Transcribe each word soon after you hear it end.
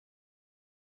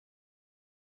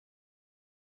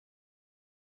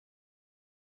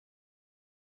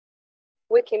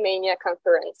Wikimania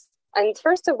conference. And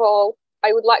first of all,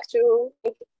 I would like to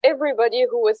thank everybody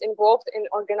who was involved in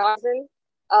organizing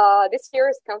this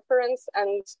year's conference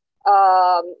and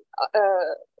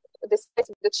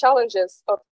the challenges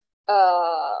of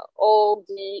all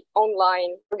the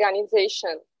online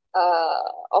organization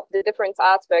of the different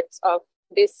aspects of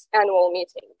this annual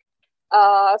meeting.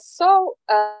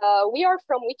 We are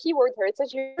from Wiki World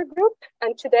Heritage User Group,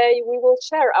 and today we will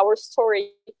share our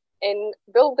story in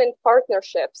building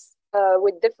partnerships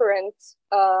with different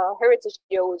heritage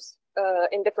NGOs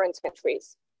in different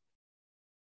countries.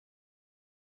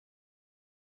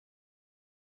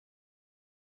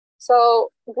 So,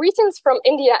 greetings from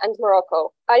India and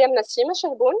Morocco. I am Nassima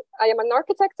Shahboun. I am an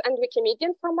architect and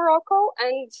Wikimedian from Morocco,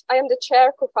 and I am the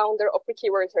chair co-founder of Wiki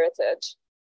World Heritage.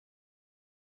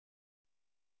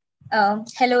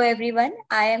 Hello everyone,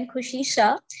 I am Khushi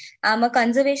Shah. I'm a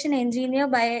conservation engineer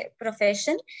by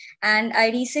profession, and I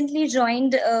recently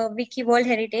joined Wiki World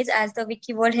Heritage as the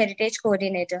Wiki World Heritage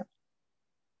coordinator.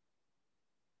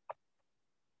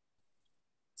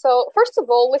 So first of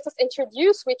all, let us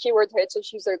introduce Wiki World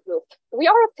Heritage User Group. We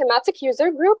are a thematic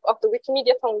user group of the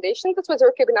Wikimedia Foundation that was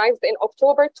recognized in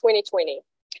October 2020.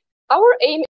 Our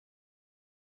aim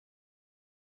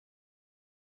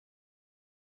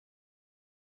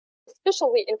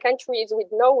especially in countries with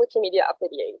no Wikimedia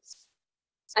affiliates.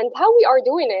 And how we are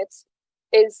doing it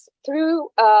is through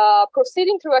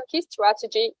proceeding through a key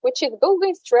strategy, which is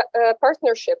building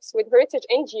partnerships with heritage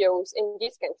NGOs in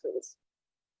these countries.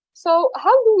 So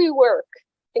how do we work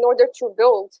in order to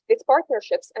build these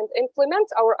partnerships and implement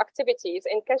our activities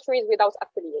in countries without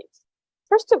affiliates?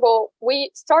 First of all,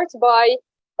 we start by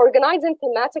organizing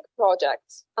thematic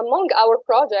projects. Among our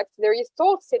projects, there is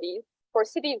Tall Cities for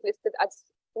cities listed as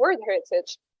World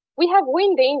Heritage. We have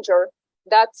Wind Danger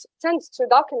that tends to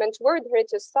document World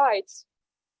Heritage sites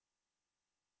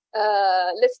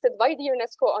listed by the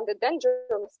UNESCO on the danger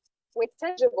list with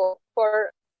tangible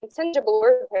for intangible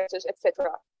World Heritage,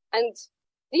 etc. And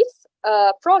these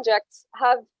projects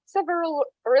have several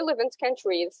relevant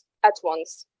countries at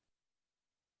once.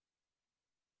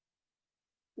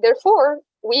 Therefore,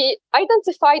 we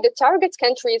identify the target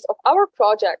countries of our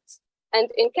projects, and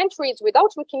in countries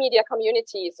without Wikimedia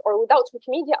communities or without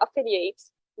Wikimedia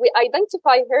affiliates, we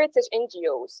identify heritage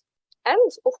NGOs.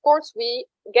 And of course, we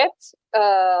get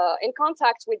in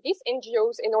contact with these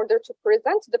NGOs in order to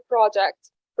present the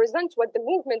project, present what the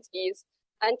movement is,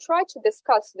 and try to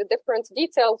discuss the different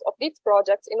details of these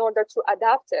projects in order to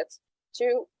adapt it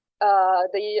to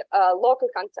the local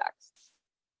context.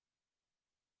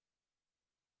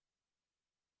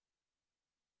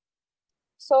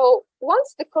 So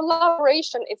once the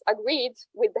collaboration is agreed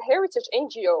with the heritage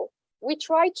NGO, we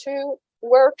try to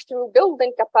work through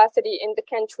building capacity in the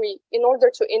country in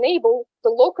order to enable the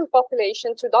local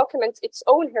population to document its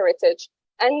own heritage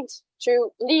and to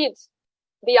lead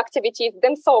the activities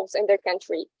themselves in their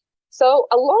country. So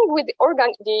along with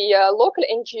the local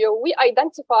NGO, we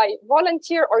identify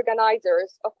volunteer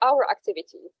organizers of our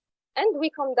activities, and we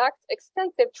conduct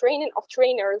extensive training of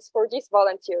trainers for these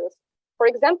volunteers. For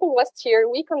example, last year,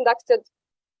 we conducted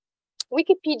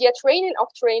Wikipedia training of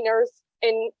trainers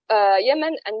in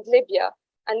Yemen and Libya.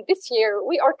 And this year,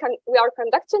 we are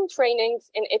conducting trainings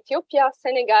in Ethiopia,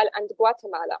 Senegal, and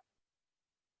Guatemala.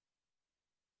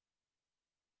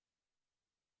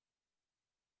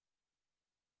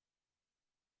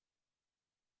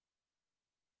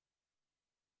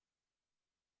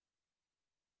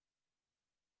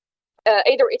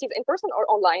 Either it is in person or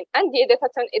online, and the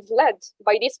editathon is led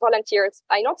by these volunteers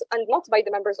and not by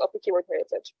the members of Wiki World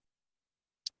Heritage.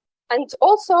 And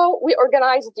also, we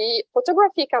organize the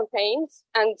photography campaigns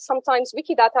and sometimes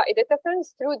Wikidata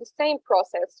editathons through the same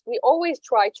process. We always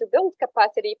try to build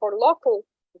capacity for local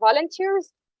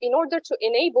volunteers in order to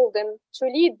enable them to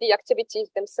lead the activities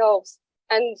themselves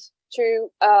and to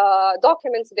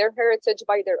document their heritage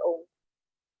by their own.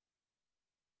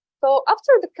 So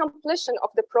after the completion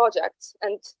of the project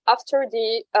and after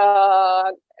the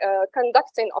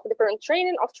conducting of different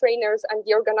training of trainers and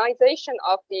the organization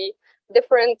of the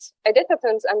different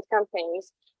editathons and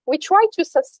campaigns, we try to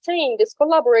sustain this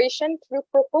collaboration through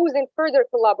proposing further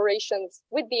collaborations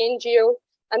with the NGO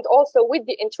and also with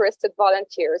the interested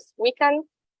volunteers. We can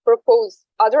propose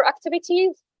other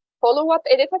activities, follow-up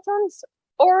editathons,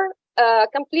 or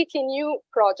completely new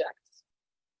projects.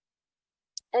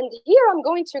 And here I'm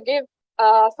going to give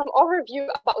some overview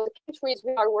about the countries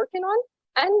we are working on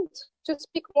and to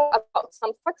speak more about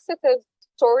some successes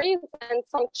stories and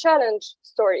some challenge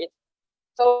stories.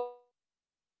 So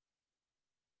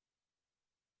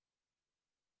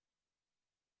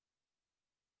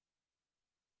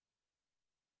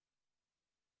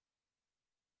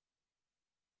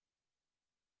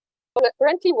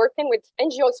currently working with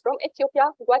NGOs from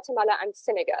Ethiopia, Guatemala, and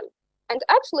Senegal. And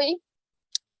actually,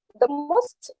 the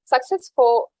most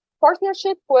successful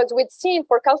partnership was with Scene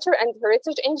for Culture and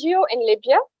Heritage NGO in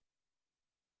Libya,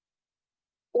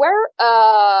 where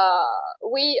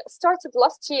we started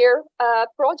last year a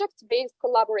project-based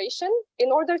collaboration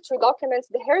in order to document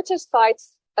the heritage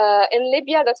sites in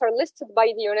Libya that are listed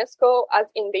by the UNESCO as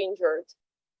endangered.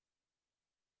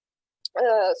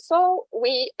 So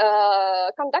we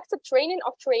conducted training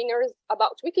of trainers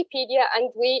about Wikipedia, and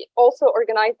we also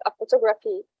organized a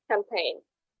photography campaign.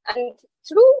 And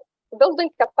through building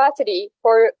capacity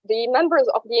for the members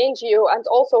of the NGO and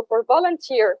also for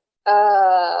volunteer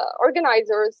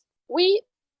organizers, we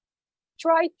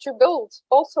tried to build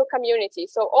also community.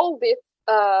 So all the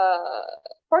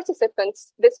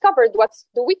participants discovered what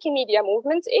the Wikimedia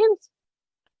movement is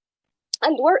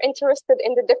and were interested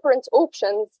in the different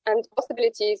options and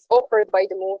possibilities offered by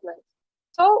the movement.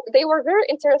 So they were very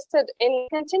interested in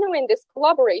continuing this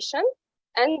collaboration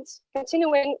and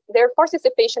continuing their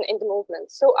participation in the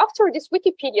movement. So after this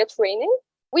Wikipedia training,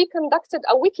 we conducted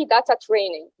a Wikidata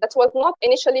training that was not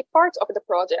initially part of the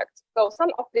project. So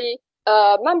some of the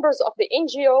members of the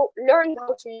NGO learned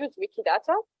how to use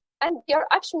Wikidata, and they are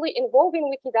actually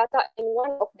involving Wikidata in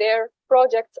one of their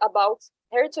projects about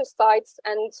heritage sites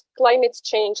and climate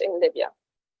change in Libya.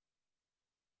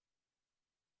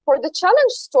 For the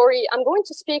challenge story, I'm going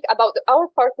to speak about our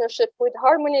partnership with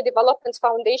Harmony Development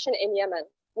Foundation in Yemen.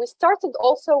 We started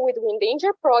also with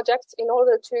Windanger projects in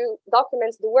order to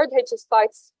document the World Heritage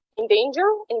Sites in danger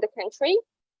in the country,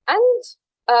 and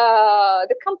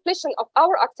the completion of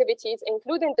our activities,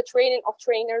 including the training of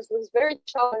trainers, was very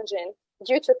challenging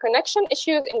due to connection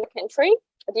issues in the country.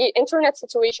 The internet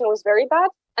situation was very bad,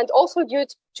 and also due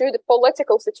to the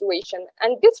political situation.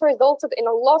 And this resulted in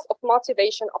a loss of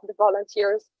motivation of the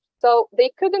volunteers. So they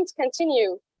couldn't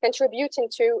continue contributing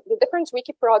to the different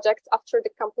wiki projects after the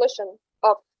completion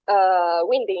of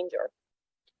Windanger.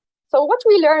 So what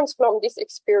we learned from this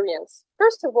experience?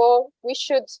 First of all, we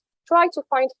should try to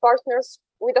find partners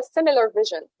with a similar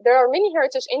vision. There are many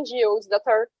heritage NGOs that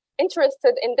are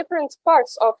interested in different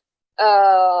parts of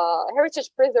heritage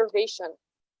preservation.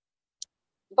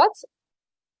 But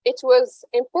it was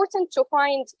important to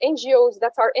find NGOs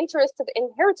that are interested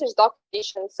in heritage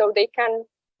documentation so they can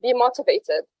be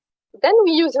motivated. Then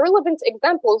we use relevant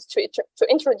examples to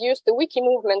introduce the wiki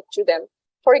movement to them.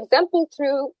 For example,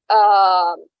 through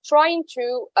trying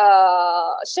to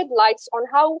shed lights on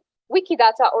how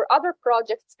Wikidata or other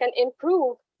projects can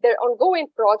improve their ongoing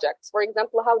projects. For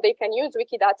example, how they can use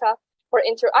Wikidata for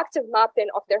interactive mapping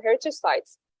of their heritage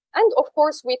sites. And of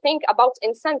course, we think about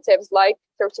incentives like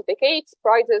certificates,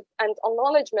 prizes, and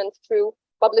acknowledgement through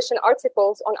publishing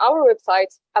articles on our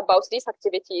website about these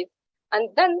activities. And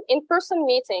then in-person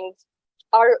meetings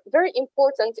are very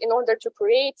important in order to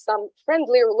create some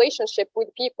friendly relationship with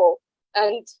people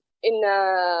and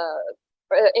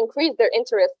increase their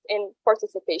interest in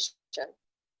participation.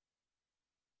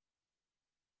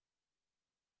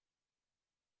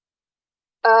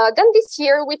 Then this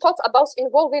year, we thought about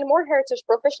involving more heritage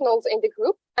professionals in the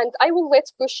group, and I will let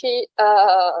Kushi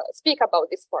speak about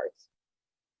this part.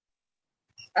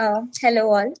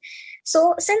 Hello all.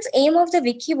 So since aim of the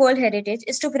Wiki World Heritage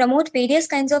is to promote various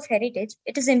kinds of heritage,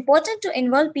 it is important to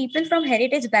involve people from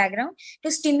heritage background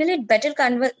to stimulate better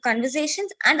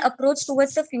conversations and approach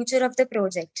towards the future of the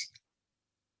project.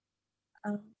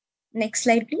 Next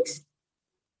slide, please.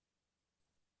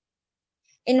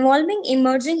 Involving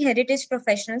emerging heritage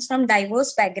professionals from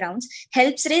diverse backgrounds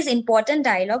helps raise important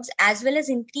dialogues as well as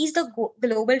increase the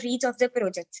global reach of the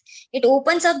projects. It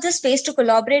opens up the space to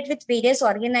collaborate with various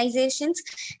organizations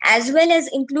as well as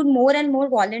include more and more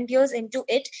volunteers into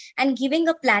it, and giving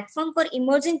a platform for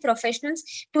emerging professionals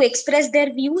to express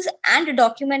their views and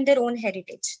document their own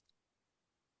heritage.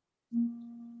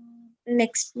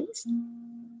 Next, please.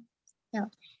 Yeah.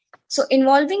 So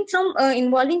involving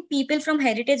people from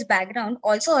heritage background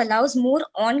also allows more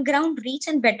on-ground reach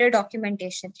and better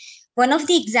documentation. One of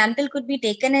the example could be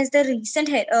taken as the recent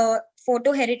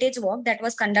photo heritage walk that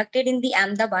was conducted in the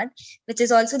Ahmedabad, which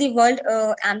is also the world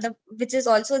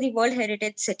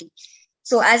heritage city.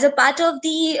 So as a part of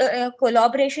the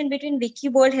collaboration between Wiki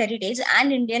World Heritage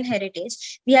and Indian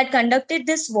Heritage, we had conducted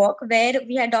this walk where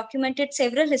we had documented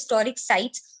several historic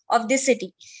sites of the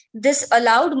city. This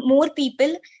allowed more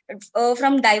people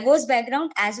from diverse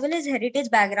background as well as heritage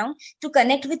background to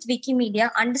connect with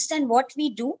Wikimedia, understand what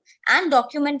we do, and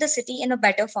document the city in a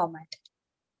better format.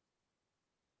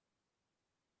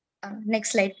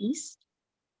 Next slide, please.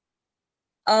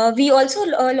 We also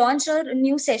launched a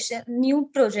new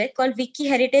project called Wiki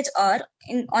Heritage Hour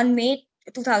on May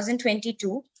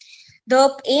 2022.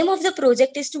 The aim of the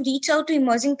project is to reach out to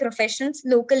emerging professionals,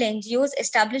 local NGOs,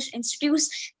 established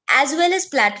institutes, as well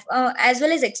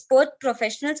as expert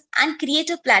professionals, and create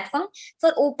a platform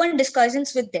for open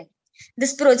discussions with them.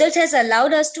 This project has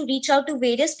allowed us to reach out to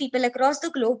various people across the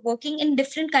globe working in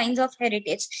different kinds of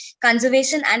heritage,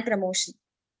 conservation, and promotion.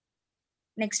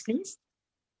 Next, please.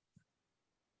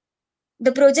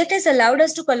 The project has allowed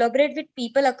us to collaborate with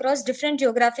people across different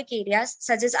geographic areas,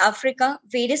 such as Africa,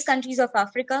 various countries of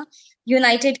Africa,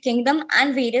 United Kingdom,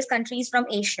 and various countries from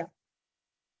Asia.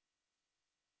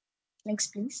 Next,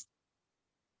 please.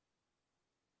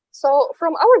 So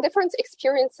from our different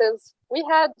experiences, we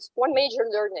had one major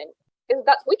learning, is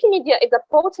that Wikimedia is a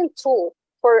potent tool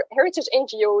for heritage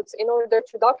NGOs in order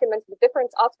to document the different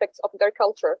aspects of their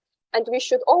culture. And we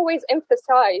should always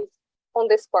emphasize on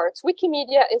this part.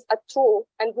 Wikimedia is a tool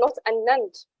and not an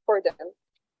end for them.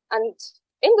 And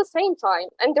in the same time,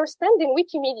 understanding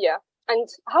Wikimedia and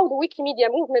how the Wikimedia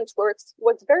movement works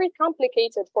was very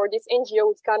complicated for these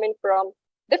NGOs coming from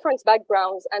different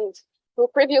backgrounds and who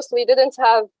previously didn't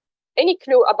have any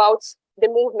clue about the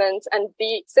movement and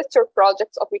the sister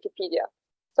projects of Wikipedia.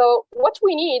 So what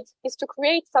we need is to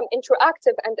create some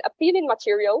interactive and appealing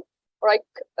material, like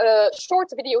short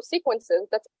video sequences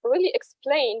that really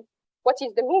explain what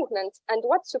is the movement and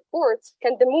what support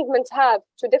can the movement have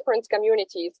to different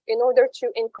communities in order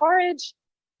to encourage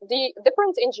the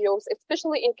different NGOs,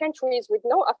 especially in countries with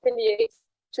no affiliates,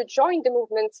 to join the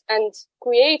movement and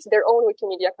create their own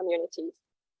Wikimedia communities.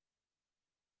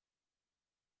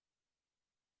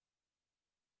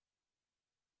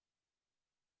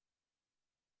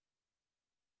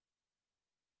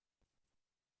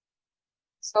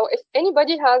 So if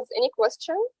anybody has any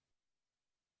question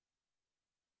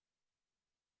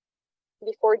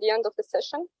before the end of the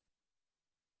session.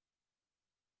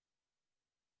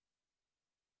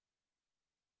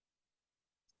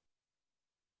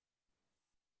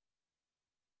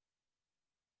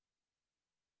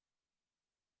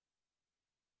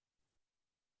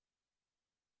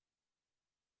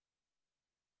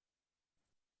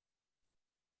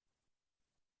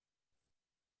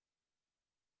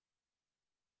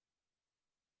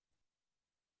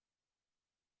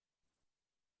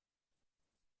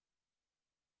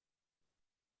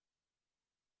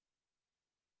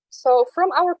 So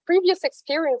from our previous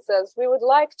experiences, we would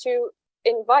like to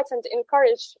invite and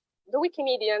encourage the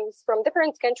Wikimedians from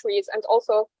different countries and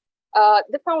also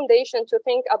the foundation to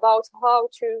think about how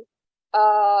to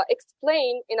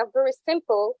explain in a very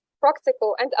simple,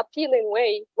 practical, and appealing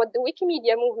way what the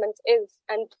Wikimedia movement is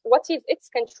and what is its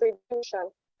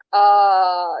contribution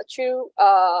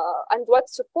and what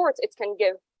support it can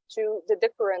give to the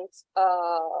different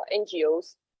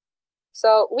NGOs.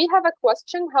 So we have a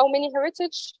question: how many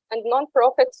heritage and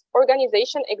non-profit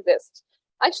organizations exist?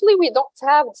 Actually, we don't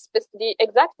have the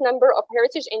exact number of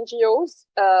heritage NGOs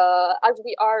as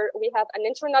we have an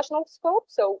international scope,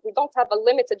 so we don't have a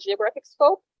limited geographic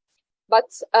scope.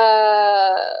 But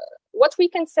what we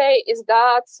can say is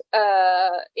that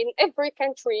in every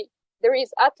country, there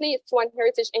is at least one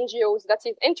heritage NGOs that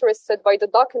is interested by the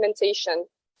documentation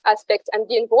aspect and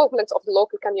the involvement of the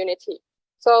local community.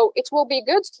 So it will be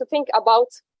good to think about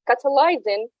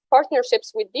catalyzing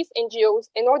partnerships with these NGOs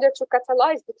in order to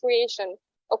catalyze the creation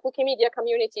of Wikimedia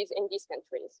communities in these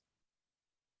countries.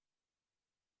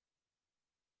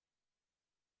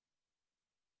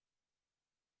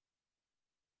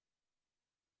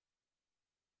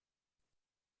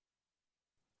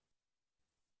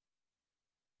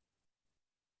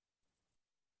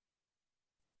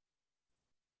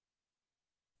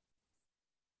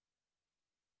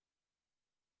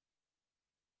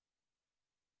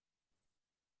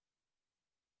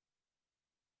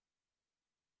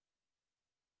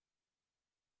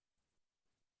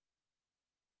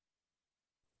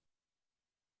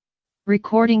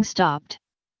 Recording stopped.